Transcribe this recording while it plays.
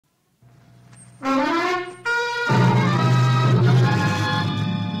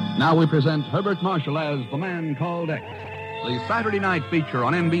Now we present Herbert Marshall as The Man Called X, the Saturday night feature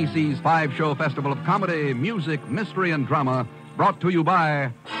on NBC's five-show festival of comedy, music, mystery, and drama, brought to you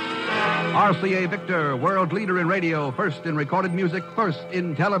by RCA Victor, world leader in radio, first in recorded music, first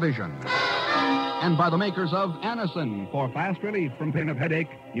in television. And by the makers of Anacin for fast relief from pain of headache,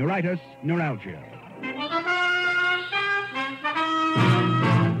 neuritis, neuralgia.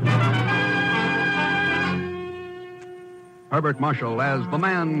 Herbert Marshall as The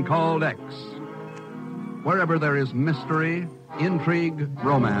Man Called X. Wherever there is mystery, intrigue,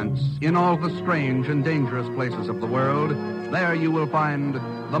 romance, in all the strange and dangerous places of the world, there you will find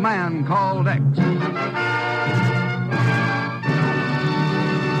The Man Called X.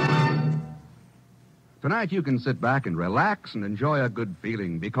 Tonight you can sit back and relax and enjoy a good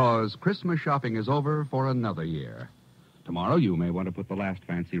feeling because Christmas shopping is over for another year. Tomorrow you may want to put the last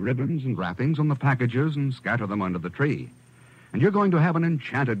fancy ribbons and wrappings on the packages and scatter them under the tree. And you're going to have an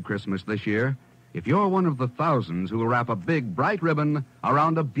enchanted Christmas this year if you're one of the thousands who will wrap a big, bright ribbon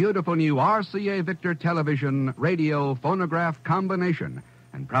around a beautiful new RCA Victor television, radio, phonograph combination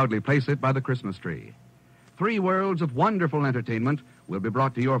and proudly place it by the Christmas tree. 3 worlds of wonderful entertainment will be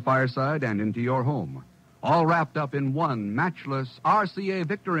brought to your fireside and into your home, all wrapped up in one matchless RCA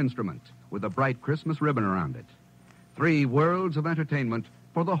Victor instrument with a bright Christmas ribbon around it. 3 worlds of entertainment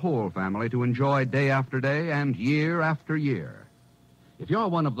for the whole family to enjoy day after day and year after year. If you're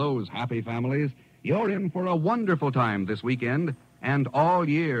one of those happy families, you're in for a wonderful time this weekend and all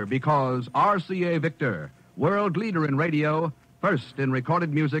year because RCA Victor, world leader in radio, first in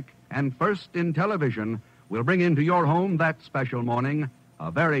recorded music, and first in television, will bring into your home that special morning a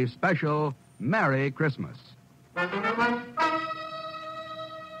very special Merry Christmas.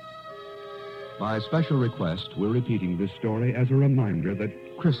 By special request, we're repeating this story as a reminder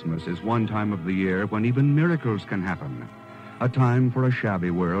that Christmas is one time of the year when even miracles can happen. A time for a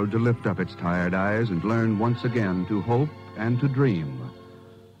shabby world to lift up its tired eyes and learn once again to hope and to dream.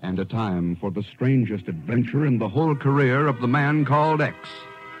 And a time for the strangest adventure in the whole career of the Man Called X.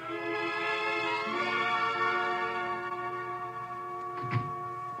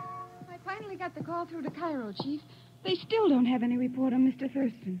 I finally got the call through to Cairo, Chief. They still don't have any report on Mr.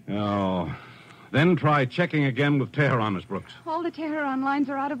 Thurston. Oh. Then try checking again with Tehran, Miss Brooks. All the Tehran lines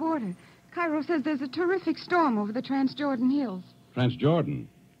are out of order. Cairo says there's a terrific storm over the Transjordan Hills. Transjordan?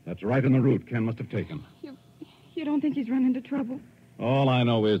 That's right in the route Ken must have taken. You don't think he's run into trouble? All I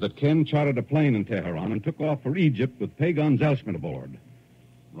know is that Ken chartered a plane in Tehran and took off for Egypt with Pagan Zelschman aboard.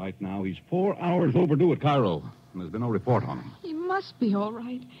 Right now, he's 4 hours overdue at Cairo, and there's been no report on him. He must be all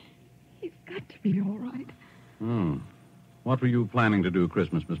right. He's got to be all right. What were you planning to do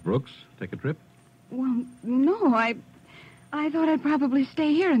Christmas, Miss Brooks? Take a trip? Well, no, I thought I'd probably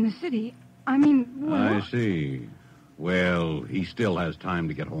stay here in the city. I mean, well... I see. Well, he still has time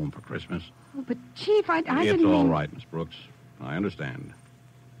to get home for Christmas. Oh, but, Chief, I didn't It's all mean... right, Miss Brooks. I understand.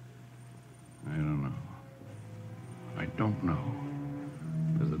 I don't know. I don't know.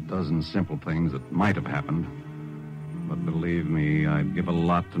 There's a dozen simple things that might have happened. But believe me, I'd give a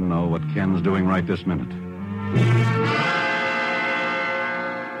lot to know what Ken's doing right this minute.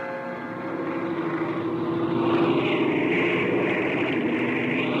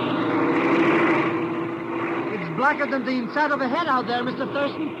 Blacker than the inside of a head out there, Mr.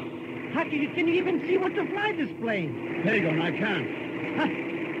 Thurston. How can you even see what to fly this plane? Pagan, I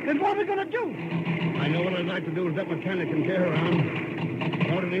can't. Then what are we going to do? I know what I'd like to do is that mechanic in Tehran.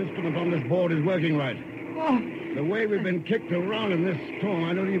 Not an instrument on this board is working right. Oh. The way we've been kicked around in this storm,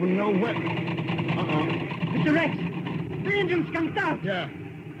 I don't even know what. Mr. Rex, the engine's come out. Yeah.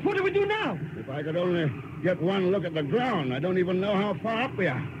 What do we do now? If I could only get one look at the ground, I don't even know how far up we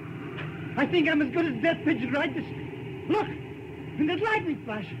are. I think I'm as good as Death Pigeon right this... Look! And there's lightning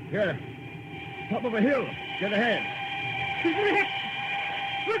flash. Yeah. Top of a hill. Get ahead. Mr. Rex!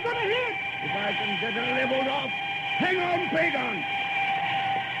 We're going to hit! If I can get it leveled off. Hang on, Pagan!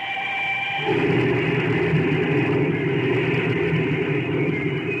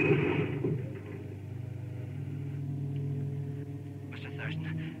 Mr.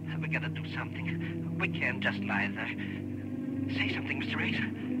 Thurston, we gotta do something. We can't just lie there. Say something, Mr. Rex.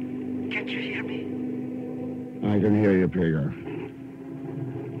 Can't you hear me? I can hear you, Pagan.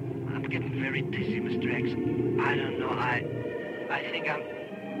 I'm getting very dizzy, Mr. X. I don't know. I think I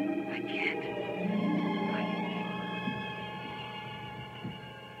can't.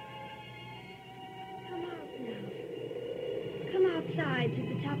 Come out now. Come outside to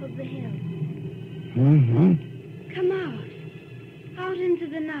the top of the hill. Mm-hmm. Come out. Out into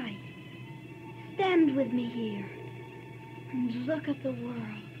the night. Stand with me here. And look at the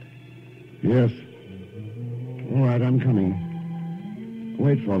world. Yes. All right, I'm coming.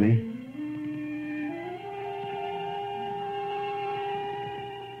 Wait for me.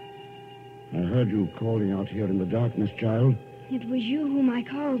 I heard you calling out here in the darkness, child. It was you whom I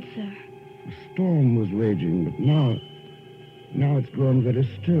called, sir. The storm was raging, but now it's grown very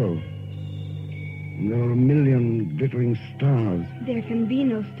still. And there are a million glittering stars. There can be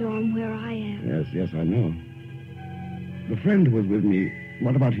no storm where I am. Yes, I know. The friend who was with me,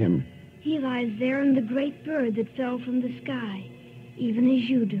 what about him? He lies there in the great bird that fell from the sky, even as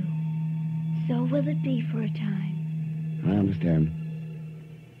you do. So will it be for a time. I understand.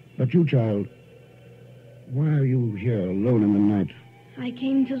 But you, child, why are you here alone in the night? I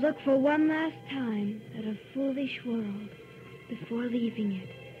came to look for one last time at a foolish world before leaving it.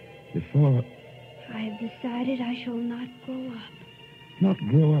 Before... I have decided I shall not grow up. Not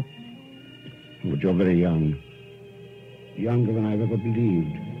grow up? But you're very young. Younger than I've ever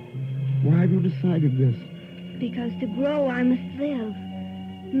believed. Why have you decided this? Because to grow, I must live.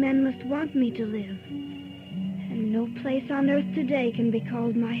 Men must want me to live. And no place on earth today can be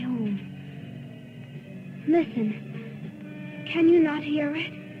called my home. Listen. Can you not hear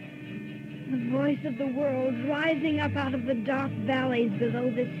it? The voice of the world rising up out of the dark valleys below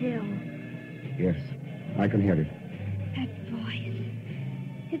this hill. Yes, I can hear it. That voice.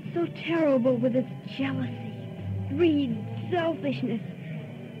 It's so terrible with its jealousy, greed, selfishness,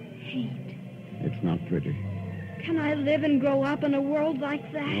 hate. It's not pretty. Can I live and grow up in a world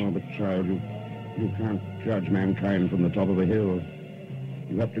like that? Oh, but child, you can't judge mankind from the top of a hill.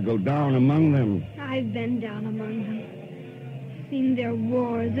 You have to go down among them. I've been down among them. Seen their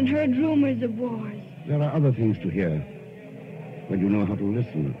wars and heard rumors of wars. There are other things to hear. When you know how to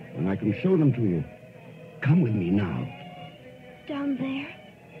listen, and I can show them to you. Come with me now. Down there?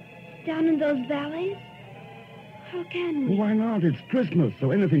 Down in those valleys? How can we? Why not? It's Christmas,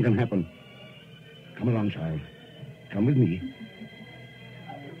 so anything can happen. Come along, child. Come with me.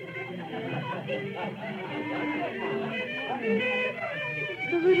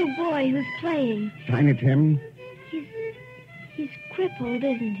 The little boy who's playing. Tiny Tim? He's crippled,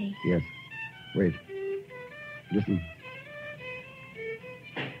 isn't he? Yes. Wait. Listen.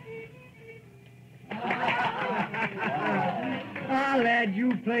 Ah, lad,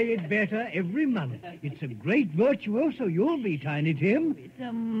 you play it better every month. It's a great virtuoso you'll be, Tiny Tim. It's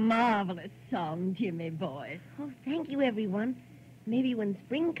a marvelous song, Jimmy boy. Oh, thank you, everyone. Maybe when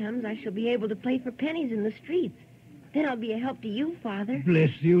spring comes, I shall be able to play for pennies in the streets. Then I'll be a help to you, Father.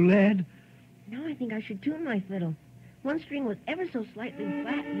 Bless you, lad. Now I think I should tune my fiddle. One string was ever so slightly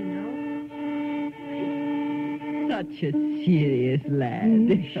flat, you know. Such a serious lad.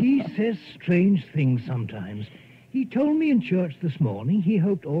 He says strange things sometimes. He told me in church this morning he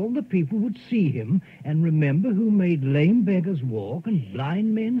hoped all the people would see him and remember who made lame beggars walk and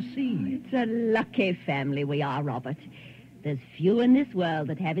blind men see. It's a lucky family we are, Robert. There's few in this world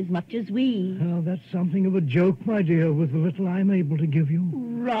that have as much as we. Oh, that's something of a joke, my dear, with the little I'm able to give you.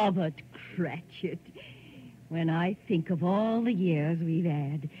 Robert Cratchit. When I think of all the years we've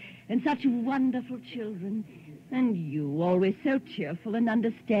had, and such wonderful children, and you always so cheerful and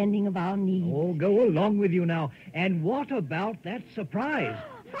understanding of our needs. Oh, go along with you now. And what about that surprise?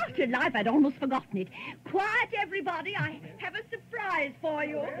 After life, I'd almost forgotten it. Quiet, everybody. I have a surprise for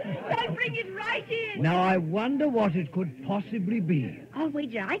you. I'll bring it right in. Now, I wonder what it could possibly be. I'll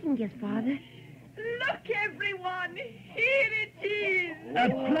wager I can guess, Father. Look, everyone. Here it is. A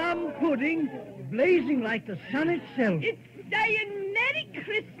plum pudding blazing like the sun itself. It's saying Merry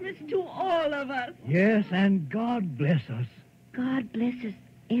Christmas to all of us. Yes, and God bless us. God bless us,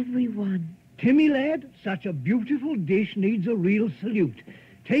 everyone. Timmy, lad, such a beautiful dish needs a real salute.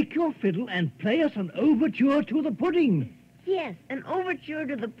 Take your fiddle and play us an overture to the pudding. Yes, an overture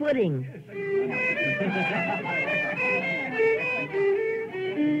to the pudding.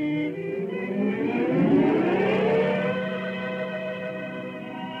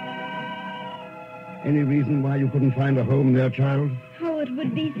 Any reason why you couldn't find a home there, child? Oh, it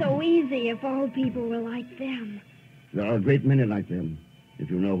would be so easy if all people were like them. There are a great many like them, if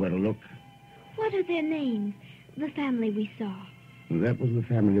you know where to look. What are their names? The family we saw. That was the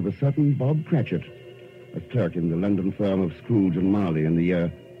family of a certain Bob Cratchit, a clerk in the London firm of Scrooge and Marley in the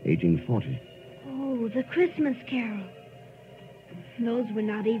year 1840. Oh, the Christmas Carol. Those were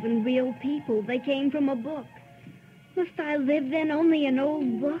not even real people. They came from a book. Must I live then only in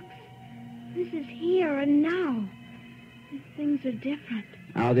old books? This is here and now. Things are different.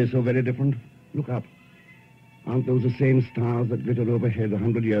 Are they so very different? Look up. Aren't those the same stars that glittered overhead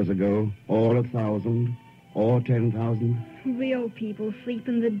 100 years ago? Or 1,000? Or 10,000? Real people sleep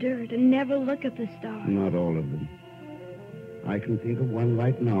in the dirt and never look at the stars. Not all of them. I can think of one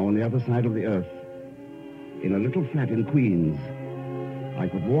right now on the other side of the earth. In a little flat in Queens. I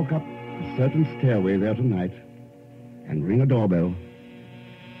could walk up a certain stairway there tonight and ring a doorbell.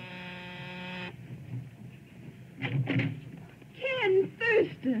 Ken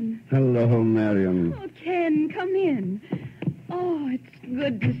Thurston. Hello, Marion. Oh, Ken, come in. Oh, it's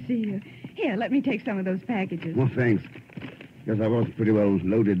good to see you. Here, let me take some of those packages. Well, thanks. Guess I was pretty well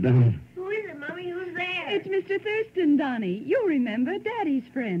loaded down. Who is it, Mommy? Who's there? It's Mr. Thurston, Donnie. You remember, Daddy's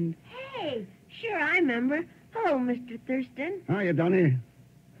friend. Hey, sure, I remember. Hello, Mr. Thurston. Hiya, Donnie.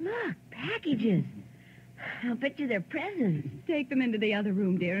 Look, packages. I'll bet you they're presents. Take them into the other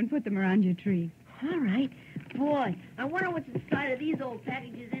room, dear, and put them around your tree. All right. Boy, I wonder what's inside of these old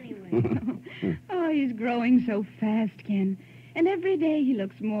packages anyway. Oh, he's growing so fast, Ken. And every day he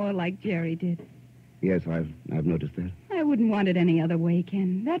looks more like Jerry did. Yes, I've noticed that. I wouldn't want it any other way,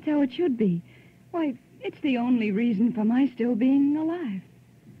 Ken. That's how it should be. Why, it's the only reason for my still being alive.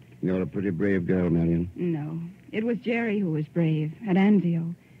 You're a pretty brave girl, Marion. No, it was Jerry who was brave at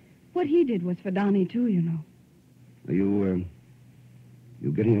Anzio. What he did was for Donnie, too, you know. Are you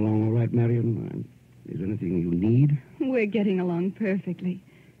getting along all right, Marion? Is there anything you need? We're getting along perfectly.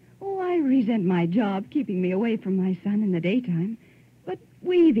 Oh, I resent my job keeping me away from my son in the daytime. But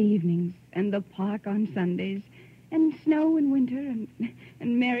we've evenings, and the park on Sundays, and snow in winter,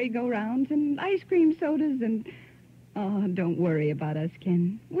 and merry-go-rounds, and ice cream sodas, and... Oh, don't worry about us,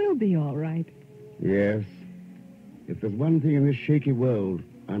 Ken. We'll be all right. Yes. If there's one thing in this shaky world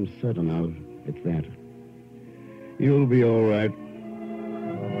I'm certain of, it's that. You'll be all right.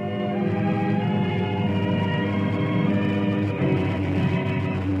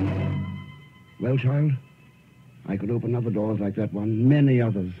 Well, child, I could open other doors like that one, many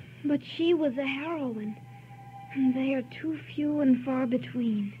others. But she was a heroine, and they are too few and far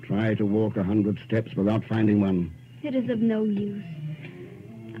between. Try to walk 100 steps without finding one. It is of no use.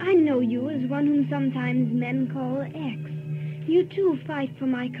 I know you as one whom sometimes men call X. You, too, fight for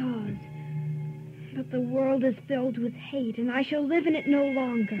my cause. But the world is filled with hate, and I shall live in it no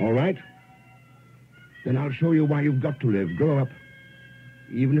longer. All right. Then I'll show you why you've got to live. Grow up.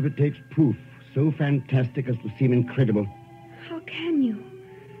 Even if it takes proof so fantastic as to seem incredible. How can you?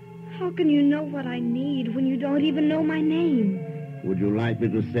 How can you know what I need when you don't even know my name? Would you like me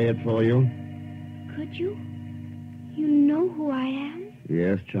to say it for you? Could you? You know who I am?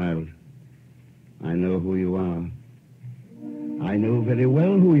 Yes, child. I know who you are. I know very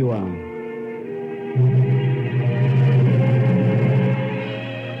well who you are.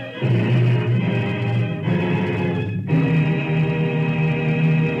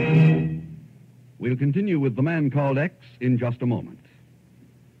 We'll continue with The Man Called X in just a moment.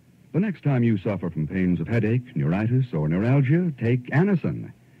 The next time you suffer from pains of headache, neuritis, or neuralgia, take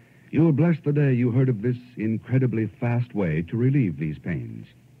Anacin. You'll bless the day you heard of this incredibly fast way to relieve these pains.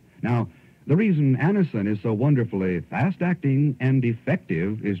 Now, the reason Anacin is so wonderfully fast-acting and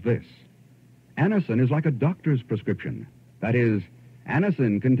effective is this. Anacin is like a doctor's prescription. That is,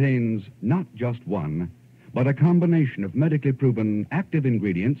 Anacin contains not just one, but a combination of medically proven active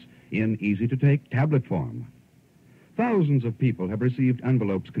ingredients in easy-to-take tablet form. Thousands of people have received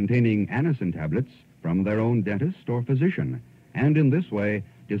envelopes containing Anacin tablets from their own dentist or physician, and in this way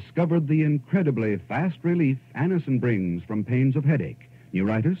discovered the incredibly fast relief Anacin brings from pains of headache,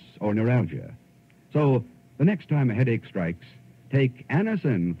 neuritis, or neuralgia. So, the next time a headache strikes, take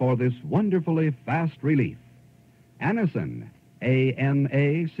Anacin for this wonderfully fast relief. Anacin, A-N-A-C-I-N.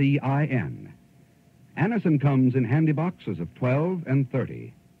 Anacin comes in handy boxes of 12 and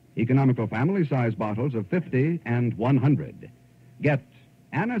 30. Economical family-size bottles of 50 and 100. Get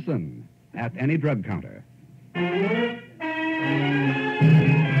Anacin at any drug counter.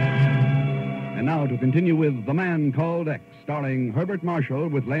 And now to continue with The Man Called X, starring Herbert Marshall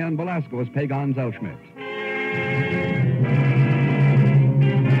with Leon Belasco as Pagan Zellschmidt.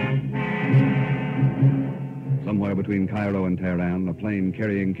 Somewhere between Cairo and Tehran, a plane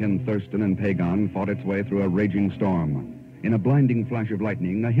carrying Ken Thurston and Pagan fought its way through a raging storm. In a blinding flash of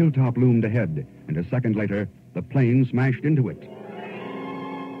lightning, a hilltop loomed ahead, and a second later, the plane smashed into it.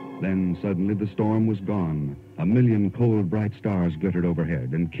 Then suddenly the storm was gone. A million cold, bright stars glittered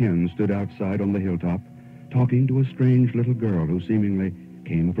overhead, and Ken stood outside on the hilltop, talking to a strange little girl who seemingly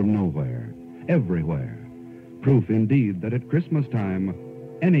came from nowhere, everywhere. Proof indeed that at Christmas time,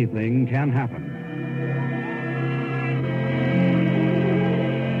 anything can happen.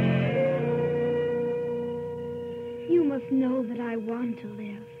 You must know that I want to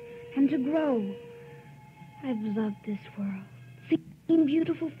live and to grow. I've loved this world, seen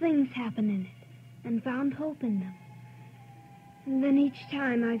beautiful things happen in it, and found hope in them. And then each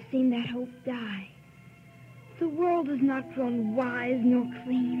time I've seen that hope die. The world has not grown wise nor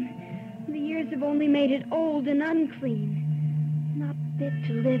clean. The years have only made it old and unclean. Not fit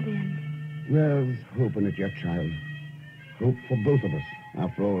to live in. There's hope in it yet, child. Hope for both of us.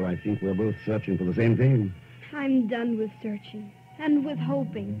 After all, I think we're both searching for the same thing. I'm done with searching, and with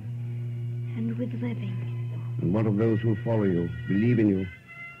hoping, and with living. And what of those who follow you, believe in you?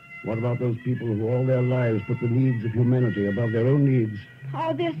 What about those people who all their lives put the needs of humanity above their own needs?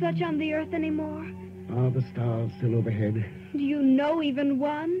 Are there such on the earth anymore? Are the stars still overhead? Do you know even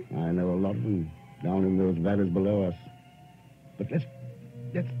one? I know a lot of them down in those valleys below us. But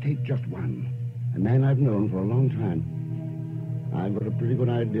let's take just one. A man I've known for a long time. I've got a pretty good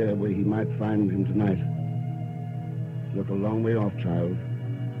idea where he might find him tonight. Look a long way off, child.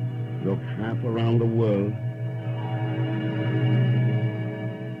 Look half around the world.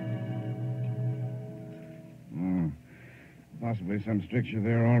 Possibly some stricture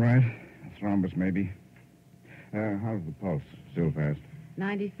there, all right. A thrombus, maybe. How's the pulse? Still fast?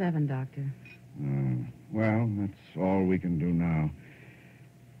 97, Doctor. Well, that's all we can do now.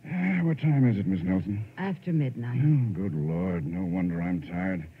 What time is it, Miss Nelson? After midnight. Oh, good Lord. No wonder I'm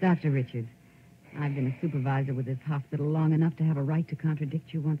tired. Dr. Richards, I've been a supervisor with this hospital long enough to have a right to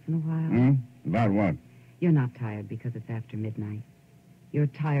contradict you once in a while. About what? You're not tired because it's after midnight. You're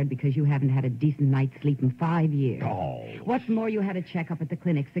tired because you haven't had a decent night's sleep in 5 years. Oh. What's more, you had a checkup at the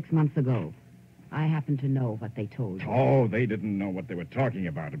clinic 6 months ago. I happen to know what they told you. Oh, they didn't know what they were talking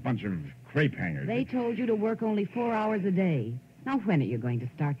about. A bunch of crepe hangers. They told you to work only 4 hours a day. Now, when are you going to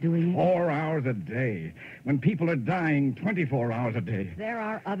start doing it? 4 hours a day. When people are dying 24 hours a day. There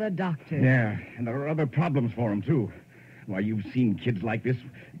are other doctors. Yeah, and there are other problems for them, too. Why, you've seen kids like this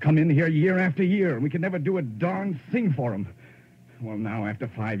come in here year after year, and we can never do a darn thing for them. Well, now, after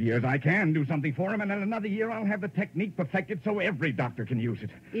 5 years, I can do something for him, and in another year, I'll have the technique perfected so every doctor can use it.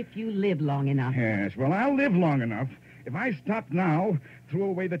 If you live long enough. Yes, well, I'll live long enough. If I stopped now, threw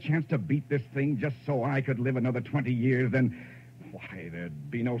away the chance to beat this thing just so I could live another 20 years, then, why, there'd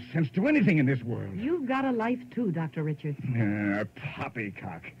be no sense to anything in this world. You've got a life, too, Dr. Richards.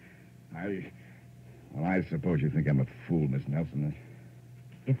 Poppycock. I suppose you think I'm a fool, Miss Nelson.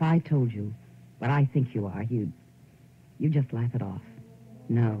 If I told you what I think you are, you just laugh it off.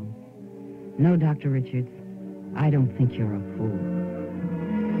 No. No, Dr. Richards. I don't think you're a fool.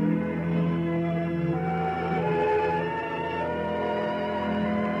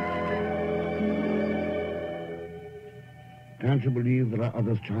 Can't you believe there are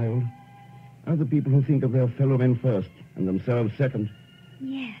others, child? Other people who think of their fellow men first and themselves second.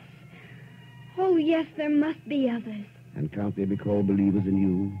 Yes. Oh, yes, there must be others. And can't they be called believers in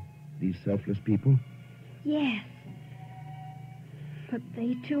you, these selfless people? Yes. But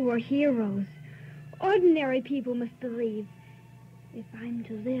they, too, are heroes. Ordinary people must believe. If I'm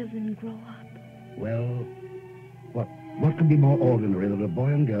to live and grow up. Well, what could be more ordinary than a boy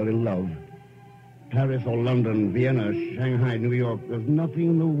and girl in love? Paris or London, Vienna, Shanghai, New York. There's nothing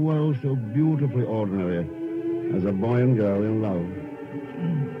in the world so beautifully ordinary as a boy and girl in love.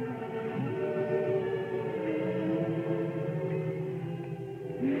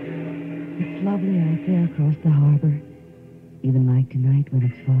 It's lovely out there across the harbor. Even like tonight when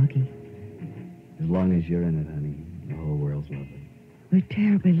it's foggy. As long as you're in it, honey, the whole world's lovely. We're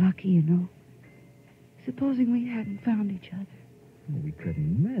terribly lucky, you know. Supposing we hadn't found each other. Well, we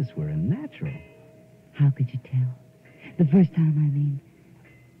couldn't miss. We're a natural. How could you tell? The first time, I mean.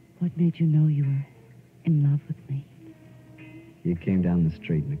 What made you know you were in love with me? You came down the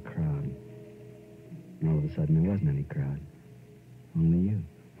street in a crowd. And all of a sudden, there wasn't any crowd. Only you.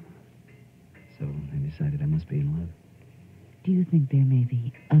 So I decided I must be in love. Do you think there may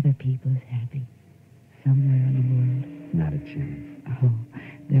be other people as happy somewhere in the world? Not a chance. Oh,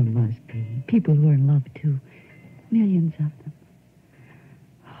 there must be. People who are in love, too. Millions of them.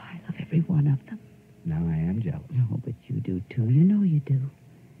 Oh, I love every one of them. Now I am jealous. No, but you do, too. You know you do.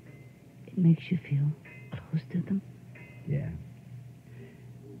 It makes you feel close to them. Yeah.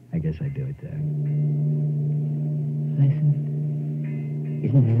 I guess I do it there. Listen.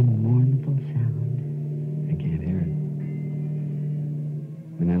 Isn't that a mournful sound? I can't hear it.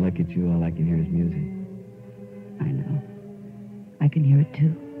 When I look at you, all I can hear is music. I know. I can hear it,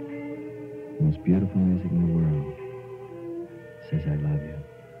 too. The most beautiful music in the world says I love you.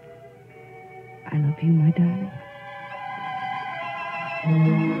 I love you, my darling.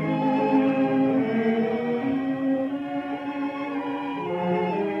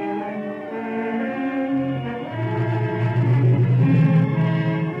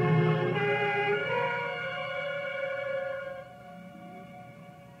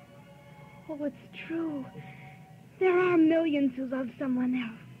 Oh, it's true. There are millions who love someone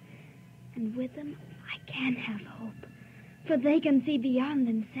else. And with them, I can have hope. For they can see beyond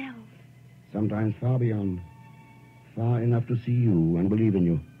themselves. Sometimes far beyond. far enough to see you and believe in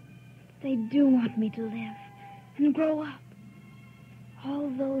you. They do want me to live and grow up. All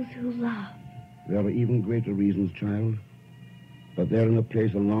those who love. There are even greater reasons, child. But they're in a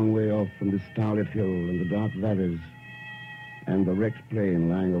place a long way off from the Starlit Hill and the dark valleys and the wrecked plane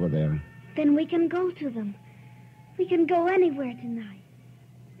lying over there. Then we can go to them. We can go anywhere tonight.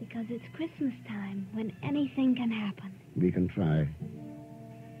 Because it's Christmas time when anything can happen. We can try.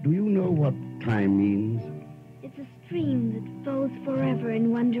 Do you know what time means? It's a stream that flows forever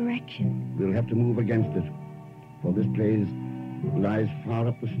in one direction. We'll have to move against it. For this place lies far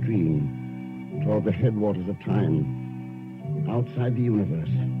up the stream, toward the headwaters of time. Outside the universe,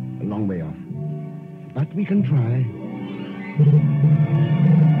 a long way off. But we can try.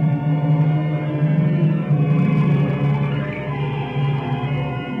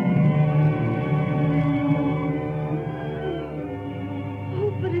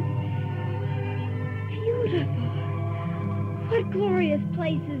 Oh, but it's beautiful. What glorious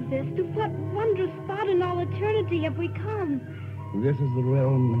place is this? To what wondrous spot in all eternity have we come? This is the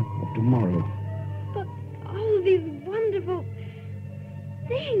realm of tomorrow. But all of these wonderful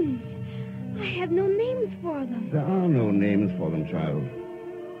things. I have no names for them. There are no names for them, child.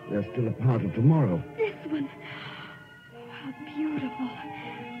 They're still a part of tomorrow. This one. Oh, how beautiful.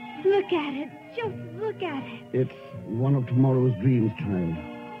 Look at it. Just look at it. It's one of tomorrow's dreams, child.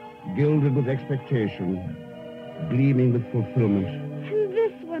 Gilded with expectation, gleaming with fulfillment. And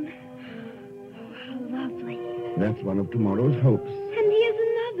this one. Oh, how lovely. That's one of tomorrow's hopes. And here's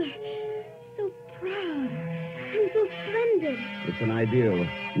another. So proud and so splendid. It's an ideal,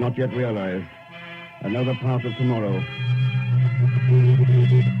 not yet realized. Another part of tomorrow.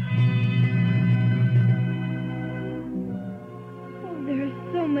 Oh, there are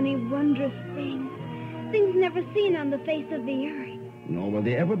so many wondrous things. Things never seen on the face of the earth. Nor will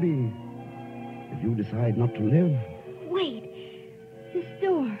they ever be. If you decide not to live, Wait. This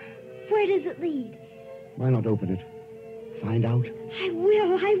door. Where does it lead? why not open it? Find out. I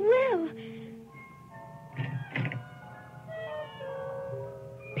will.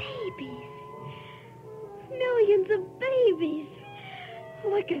 Babies. Millions of babies.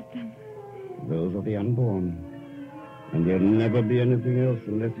 Look at them. Those are the unborn. And there'll never be anything else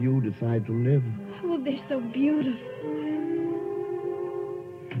unless you decide to live. Oh, they're so beautiful.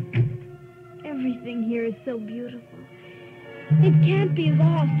 Everything here is so beautiful. It can't be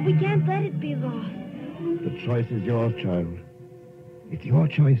lost. We can't let it be lost. The choice is yours, child. It's your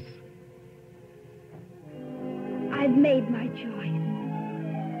choice. I've made my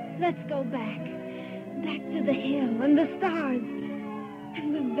choice. Let's go back. Back to the hill and the stars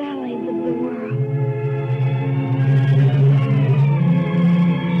and the valleys of the world.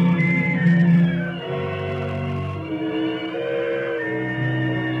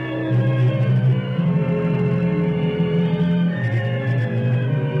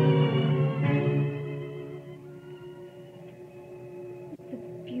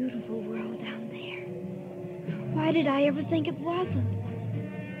 Why did I ever think it wasn't?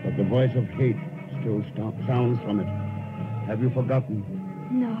 But the voice of hate still sounds from it. Have you forgotten?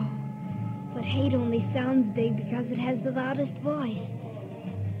 No. But hate only sounds big because it has the loudest voice.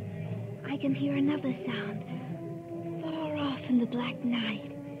 I can hear another sound, far off in the black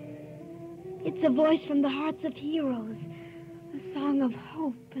night. It's a voice from the hearts of heroes, a song of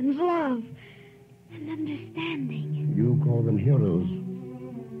hope and love and understanding. You call them heroes.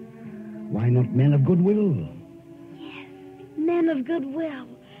 Why not men of goodwill? Yes, men of goodwill.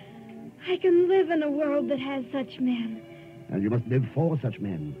 I can live in a world that has such men. And you must live for such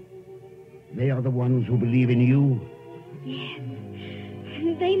men. They are the ones who believe in you. Yes,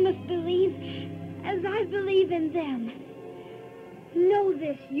 and they must believe as I believe in them. Know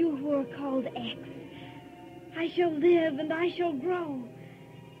this, you who are called X. I shall live and I shall grow.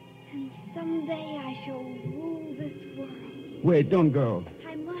 And someday I shall rule this world. Wait, don't go.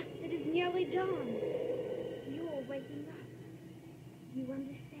 I must. It is nearly dawn. You are waking up. You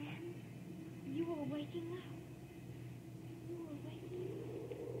understand? You are waking up. You are waking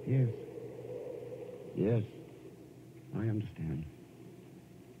up. Yes. Yes. I understand.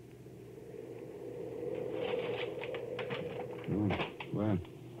 Oh, well.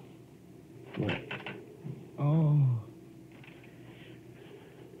 What? Oh.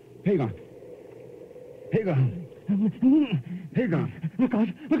 Hagar. Hagar. Hagar. Look out.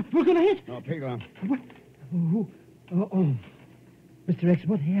 Look, we're going to hit. Oh, Hagar. What? Oh. Mr. X,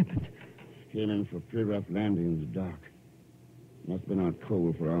 what happened? Came in for a pretty rough landing in the dark. Must have been out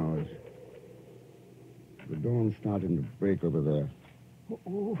cold for hours. The dawn's starting to break over there.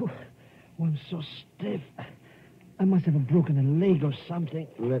 Oh, I'm so stiff. I must have a broken leg or something.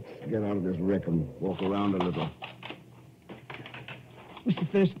 Let's get out of this wreck and walk around a little.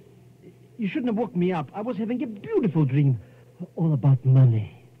 Mr. Thirst, you shouldn't have woke me up. I was having a beautiful dream. All about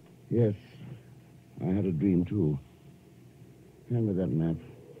money. Yes, I had a dream, too. Hand me that map.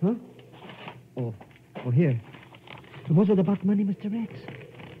 Huh? Oh, here. Was it about money, Mr. X?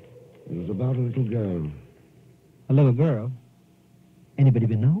 It was about a little girl. A little girl? Anybody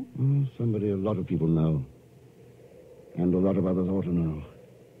we know? Oh, somebody a lot of people know. And a lot of others ought to know.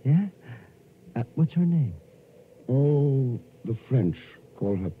 Yeah? What's her name? Oh, the French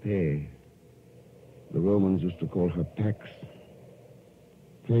call her Paix. The Romans used to call her Pax.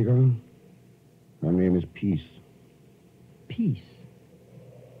 Pagan, her name is Peace. Peace?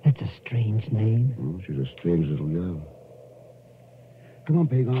 That's a strange name. Oh, she's a strange little girl. Come on,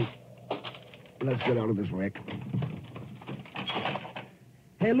 Pagan. Let's get out of this wreck.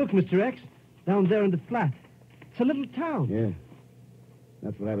 Hey, look, Mr. X. Down there in the flat. It's a little town. Yeah.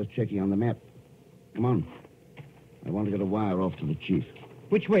 That's what I was checking on the map. Come on. I want to get a wire off to the chief.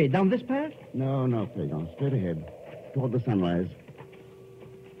 Which way? Down this path? No, Pagan. Straight ahead. Toward the sunrise.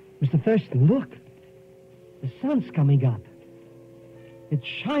 Mr. Thurston, look. The sun's coming up. It's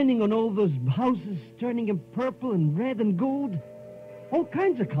shining on all those houses, turning them purple and red and gold. All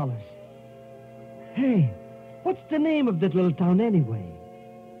kinds of colors. Hey, what's the name of that little town anyway?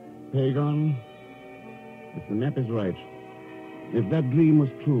 Pagan, if the map is right, if that dream was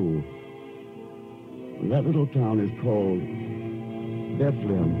true, that little town is called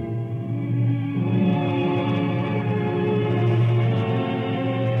Bethlehem.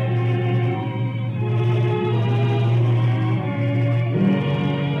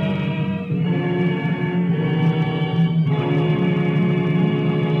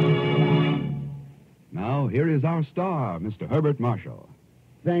 Now, here is our star, Mr. Herbert Marshall.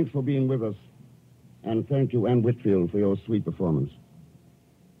 Thanks for being with us. And thank you, Ann Whitfield, for your sweet performance.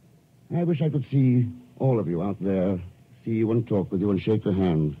 I wish I could see all of you out there, see you and talk with you and shake your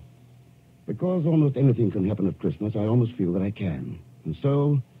hand. Because almost anything can happen at Christmas, I almost feel that I can. And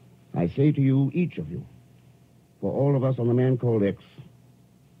so, I say to you, each of you, for all of us on the Man Called X,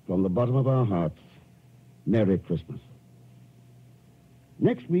 from the bottom of our hearts, Merry Christmas.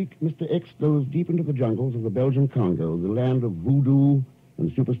 Next week, Mr. X goes deep into the jungles of the Belgian Congo, the land of voodoo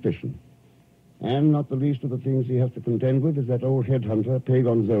and superstition. And not the least of the things he has to contend with is that old headhunter,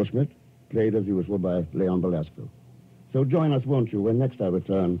 Pagan Zellschmidt, played as usual by Leon Belasco. So join us, won't you, when next I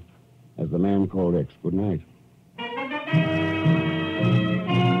return as the Man Called X. Good night.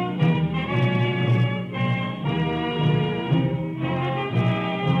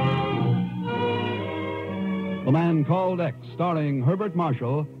 The Man Called X, starring Herbert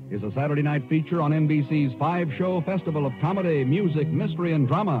Marshall, is a Saturday night feature on NBC's 5-show festival of comedy, music, mystery, and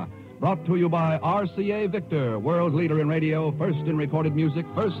drama, brought to you by RCA Victor, world leader in radio, first in recorded music,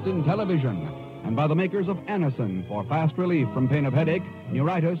 first in television, and by the makers of Anacin for fast relief from pain of headache,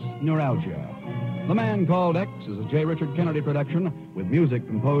 neuritis, neuralgia. The Man Called X is a J. Richard Kennedy production with music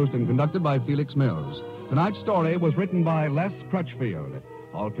composed and conducted by Felix Mills. Tonight's story was written by Les Crutchfield.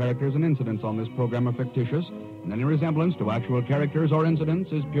 All characters and incidents on this program are fictitious, and any resemblance to actual characters or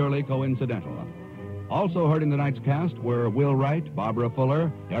incidents is purely coincidental. Also heard in tonight's cast were Will Wright, Barbara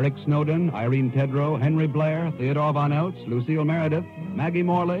Fuller, Eric Snowden, Irene Tedrow, Henry Blair, Theodore Von Eltz, Lucille Meredith, Maggie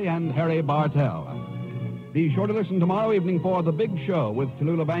Morley, and Harry Bartell. Be sure to listen tomorrow evening for The Big Show with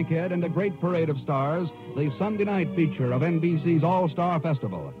Tallulah Bankhead and a great parade of stars, the Sunday night feature of NBC's All-Star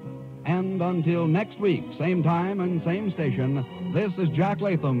Festival. And until next week, same time and same station, this is Jack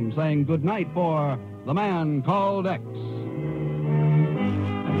Latham saying good night for The Man Called X.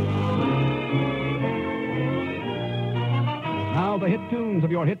 Now the hit tunes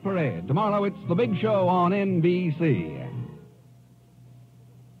of your hit parade. Tomorrow it's The Big Show on NBC.